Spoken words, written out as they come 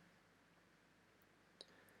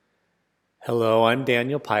Hello, I'm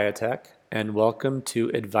Daniel Piatek, and welcome to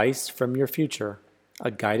Advice from Your Future,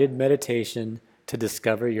 a guided meditation to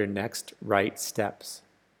discover your next right steps.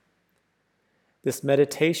 This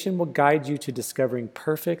meditation will guide you to discovering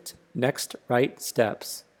perfect next right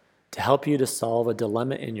steps to help you to solve a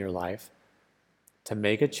dilemma in your life, to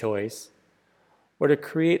make a choice, or to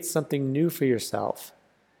create something new for yourself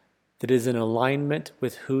that is in alignment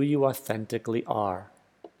with who you authentically are.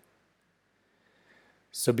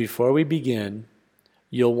 So before we begin,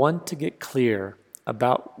 you'll want to get clear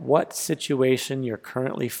about what situation you're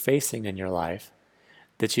currently facing in your life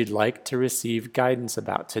that you'd like to receive guidance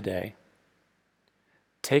about today.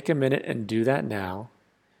 Take a minute and do that now,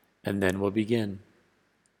 and then we'll begin.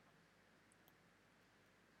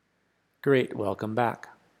 Great, welcome back.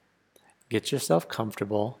 Get yourself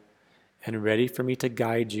comfortable and ready for me to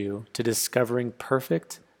guide you to discovering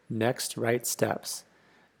perfect next right steps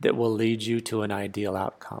that will lead you to an ideal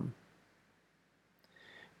outcome.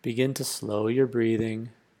 Begin to slow your breathing,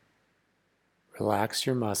 relax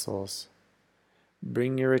your muscles,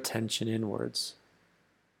 bring your attention inwards.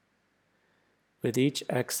 With each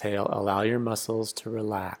exhale, allow your muscles to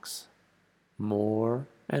relax more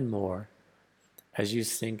and more as you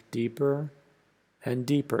sink deeper and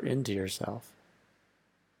deeper into yourself.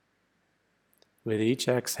 With each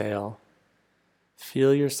exhale,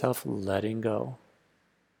 feel yourself letting go.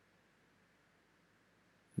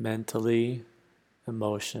 Mentally,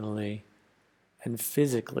 emotionally, and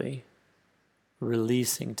physically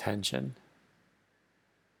releasing tension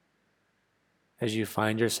as you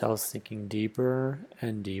find yourself sinking deeper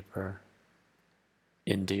and deeper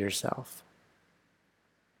into yourself.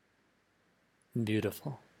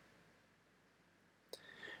 Beautiful.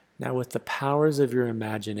 Now, with the powers of your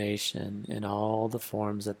imagination in all the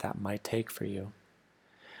forms that might take for you,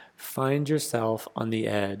 find yourself on the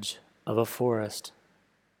edge of a forest,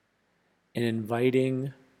 an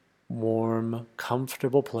inviting, warm,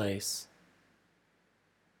 comfortable place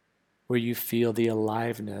where you feel the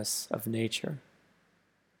aliveness of nature.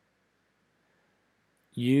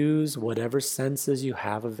 Use whatever senses you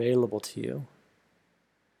have available to you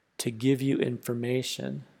to give you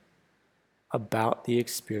information about the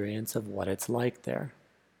experience of what it's like there.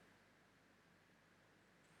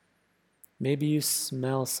 Maybe you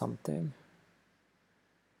smell something.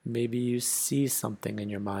 Maybe you see something in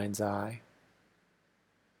your mind's eye.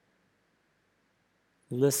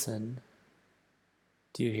 Listen.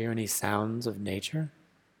 Do you hear any sounds of nature?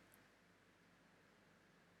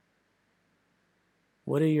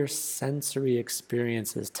 What are your sensory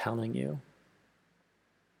experiences telling you?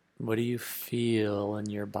 What do you feel in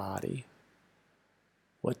your body?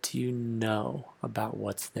 What do you know about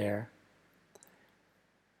what's there?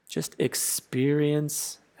 Just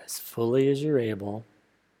experience as fully as you're able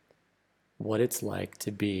what it's like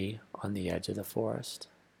to be on the edge of the forest.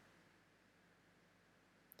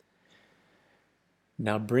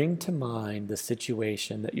 Now bring to mind the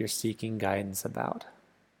situation that you're seeking guidance about.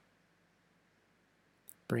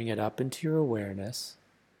 Bring it up into your awareness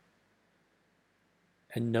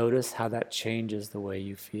and notice how that changes the way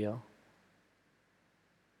you feel.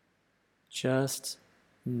 Just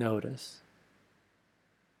notice.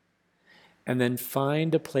 And then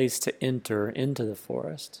find a place to enter into the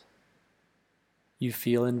forest. You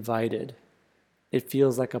feel invited. It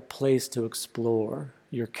feels like a place to explore.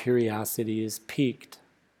 Your curiosity is piqued.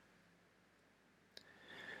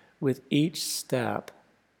 With each step,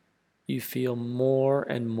 you feel more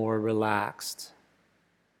and more relaxed.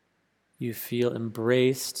 You feel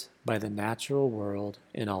embraced by the natural world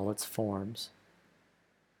in all its forms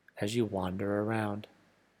as you wander around.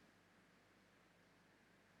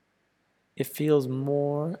 It feels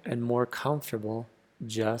more and more comfortable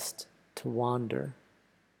just to wander.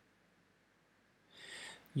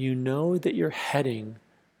 You know that you're heading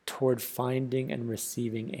toward finding and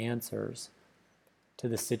receiving answers to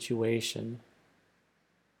the situation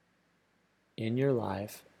in your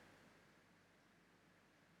life,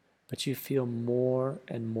 but you feel more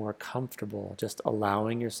and more comfortable just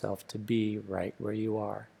allowing yourself to be right where you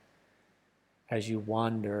are. As you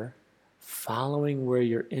wander, following where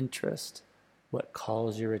your interest, what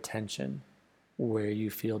calls your attention, where you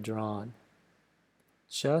feel drawn.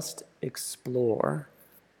 Just explore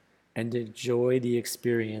and enjoy the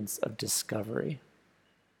experience of discovery.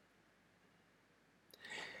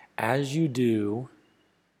 As you do,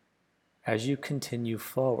 as you continue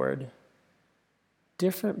forward,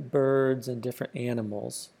 different birds and different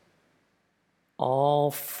animals, all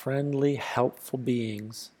friendly, helpful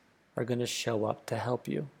beings, are going to show up to help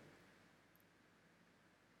you.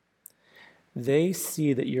 They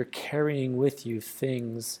see that you're carrying with you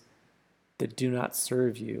things that do not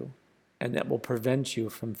serve you and that will prevent you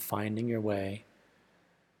from finding your way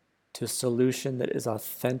to a solution that is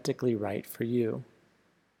authentically right for you.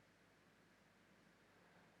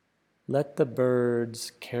 Let the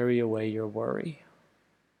birds carry away your worry.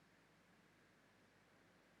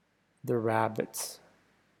 The rabbits,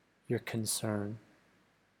 your concern.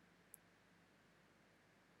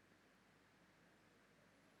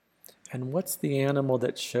 And what's the animal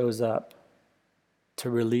that shows up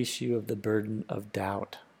to release you of the burden of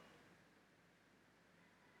doubt?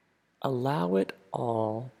 Allow it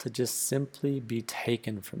all to just simply be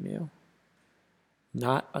taken from you,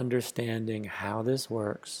 not understanding how this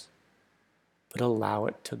works, but allow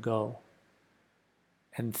it to go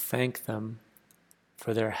and thank them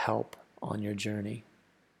for their help on your journey.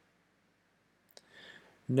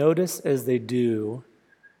 Notice as they do,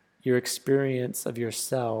 your experience of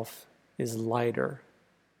yourself is lighter.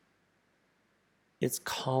 It's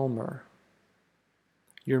calmer.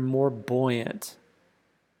 You're more buoyant,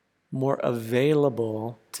 more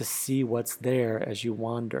available to see what's there as you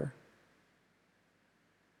wander.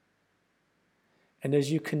 And as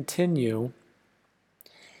you continue,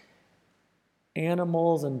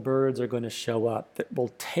 animals and birds are going to show up that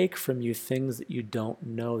will take from you things that you don't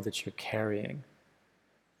know that you're carrying.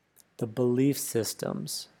 The belief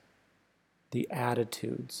systems, the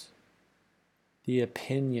attitudes, the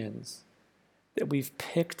opinions that we've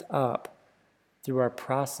picked up through our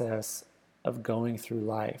process of going through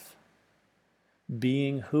life.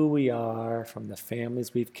 Being who we are from the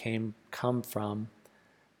families we've come from,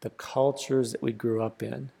 the cultures that we grew up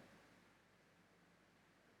in,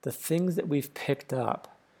 the things that we've picked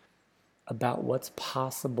up about what's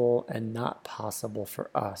possible and not possible for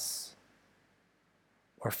us,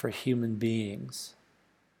 or for human beings,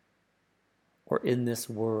 or in this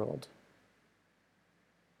world.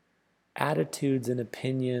 Attitudes and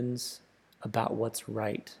opinions about what's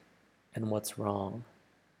right and what's wrong.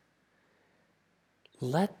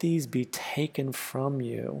 Let these be taken from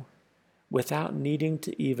you without needing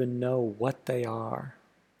to even know what they are.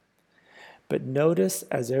 But notice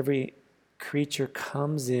as every creature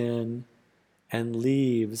comes in and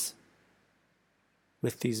leaves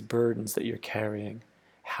with these burdens that you're carrying,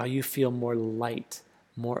 how you feel more light,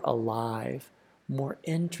 more alive, more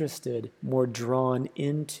interested, more drawn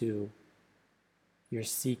into your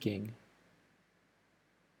seeking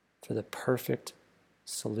for the perfect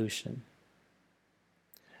solution.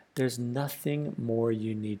 There's nothing more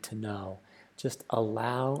you need to know. Just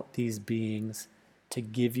allow these beings to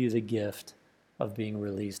give you the gift of being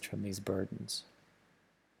released from these burdens.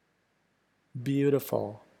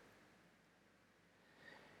 Beautiful.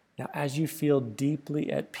 Now, as you feel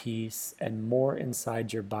deeply at peace and more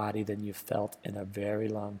inside your body than you've felt in a very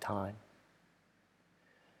long time,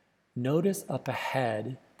 notice up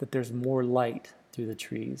ahead that there's more light through the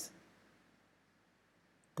trees.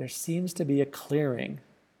 There seems to be a clearing.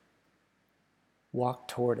 Walk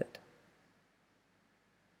toward it.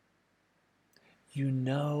 You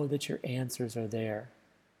know that your answers are there.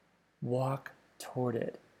 Walk toward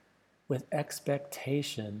it with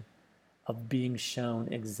expectation of being shown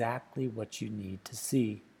exactly what you need to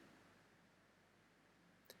see.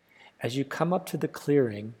 As you come up to the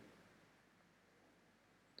clearing,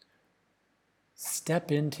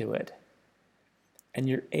 step into it, and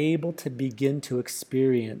you're able to begin to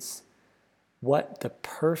experience what the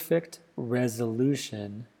perfect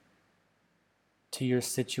resolution to your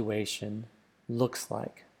situation looks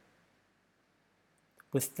like.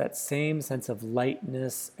 With that same sense of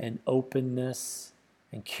lightness and openness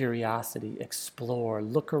and curiosity, explore,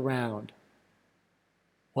 look around.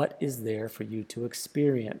 What is there for you to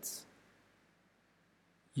experience?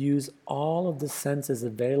 Use all of the senses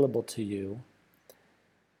available to you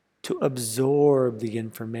to absorb the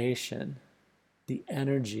information, the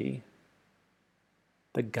energy,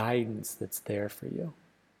 the guidance that's there for you.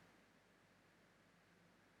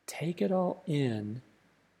 Take it all in,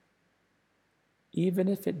 even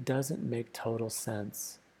if it doesn't make total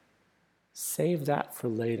sense. Save that for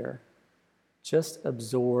later. Just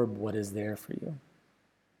absorb what is there for you.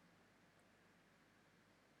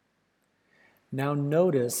 Now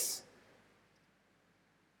notice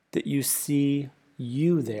that you see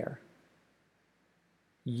you there.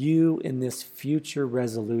 You in this future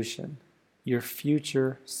resolution, your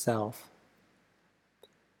future self.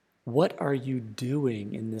 What are you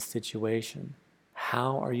doing in this situation?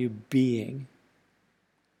 How are you being?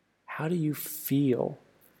 How do you feel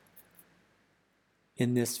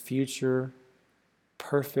in this future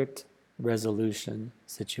perfect resolution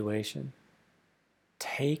situation?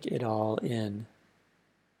 Take it all in.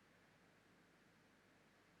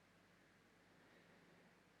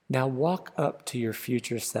 Now walk up to your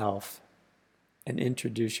future self and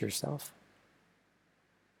introduce yourself.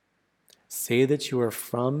 Say that you are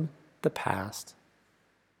from the past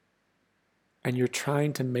and you're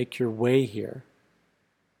trying to make your way here,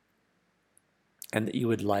 and that you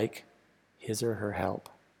would like his or her help.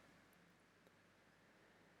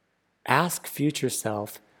 Ask future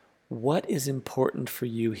self, what is important for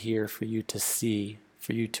you here, for you to see,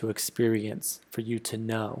 for you to experience, for you to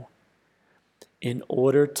know, in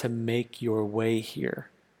order to make your way here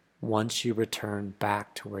once you return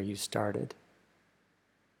back to where you started.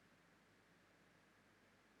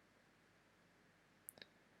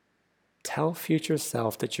 Tell future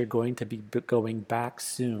self that you're going to be going back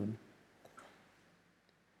soon.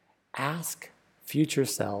 Ask future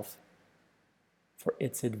self for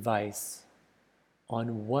its advice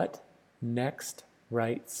on what next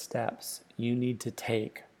right steps you need to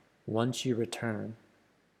take once you return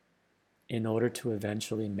in order to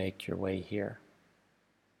eventually make your way here.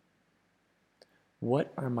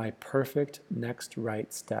 What are my perfect next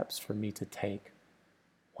right steps for me to take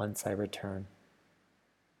once I return?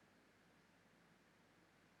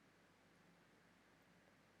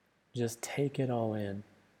 Just take it all in.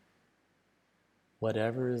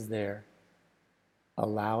 Whatever is there,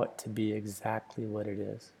 allow it to be exactly what it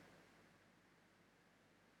is.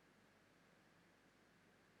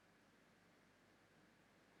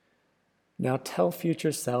 Now tell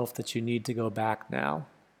future self that you need to go back now.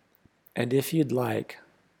 And if you'd like,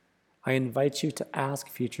 I invite you to ask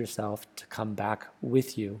future self to come back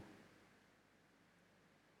with you.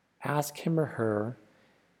 Ask him or her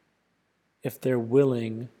if they're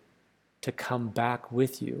willing to come back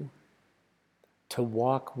with you, to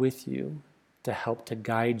walk with you, to help to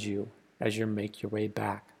guide you as you make your way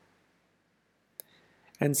back.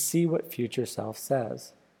 And see what future self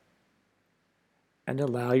says. And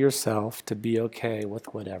allow yourself to be okay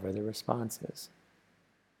with whatever the response is.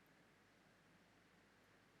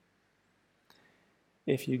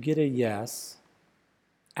 If you get a yes,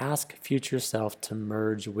 ask future self to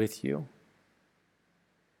merge with you.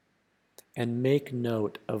 And make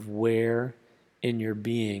note of where in your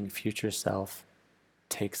being future self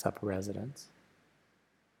takes up residence.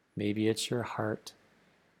 Maybe it's your heart,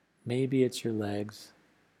 maybe it's your legs,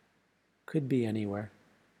 could be anywhere.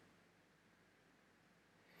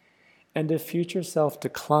 And if future self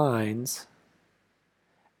declines,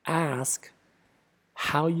 ask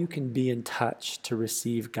how you can be in touch to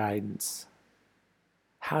receive guidance,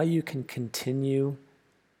 how you can continue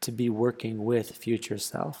to be working with future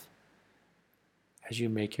self as you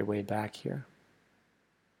make your way back here.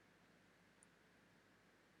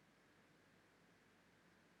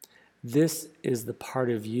 This is the part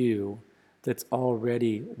of you that's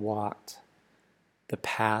already walked the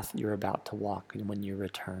path you're about to walk when you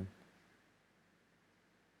return.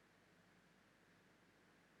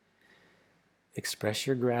 Express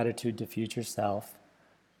your gratitude to future self,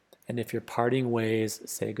 and if you're parting ways,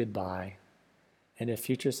 say goodbye. And if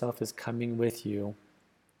future self is coming with you,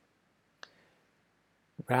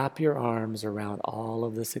 wrap your arms around all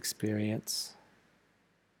of this experience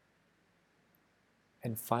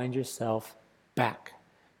and find yourself back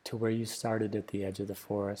to where you started at the edge of the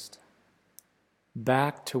forest,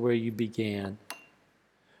 back to where you began,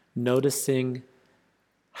 noticing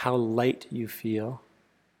how light you feel,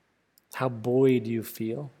 how buoyed you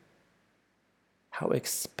feel, how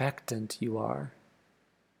expectant you are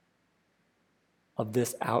of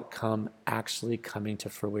this outcome actually coming to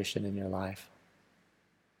fruition in your life.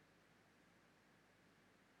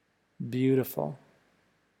 Beautiful.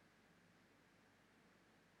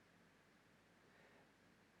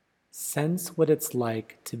 Sense what it's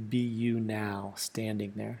like to be you now,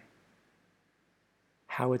 standing there.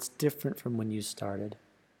 How it's different from when you started.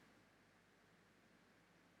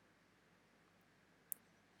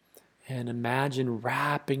 And imagine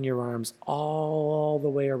wrapping your arms all the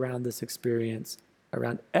way around this experience,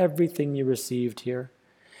 around everything you received here,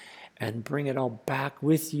 and bring it all back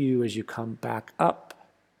with you as you come back up,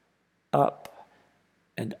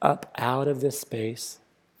 and up out of this space,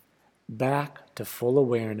 back to full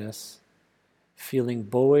awareness, feeling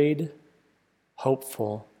buoyed,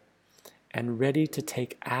 hopeful, and ready to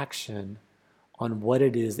take action on what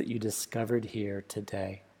it is that you discovered here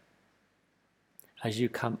today. As you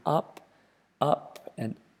come up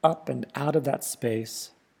and out of that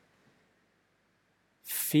space,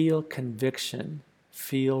 feel conviction,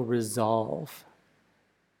 feel resolve,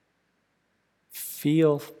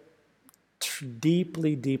 feel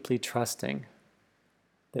deeply, deeply trusting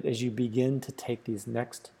that as you begin to take these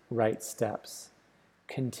next right steps,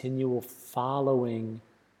 continue following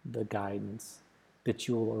the guidance, that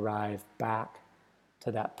you will arrive back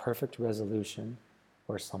to that perfect resolution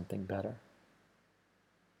or something better.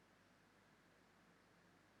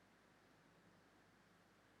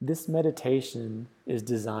 This meditation is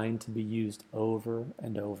designed to be used over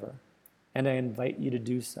and over, and I invite you to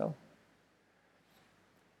do so.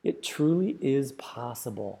 It truly is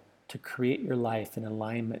possible to create your life in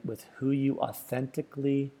alignment with who you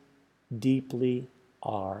authentically, deeply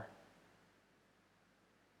are.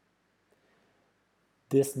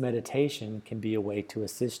 This meditation can be a way to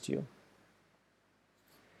assist you.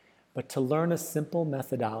 But to learn a simple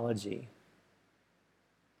methodology,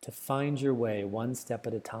 to find your way one step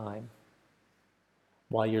at a time,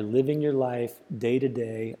 while you're living your life day to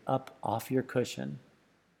day up off your cushion,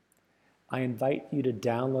 I invite you to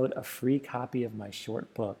download a free copy of my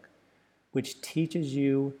short book, which teaches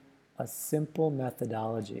you a simple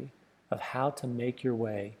methodology of how to make your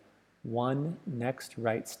way one next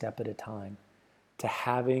right step at a time to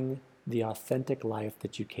having the authentic life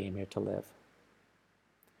that you came here to live.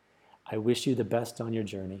 I wish you the best on your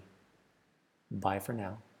journey. Bye for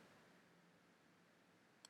now.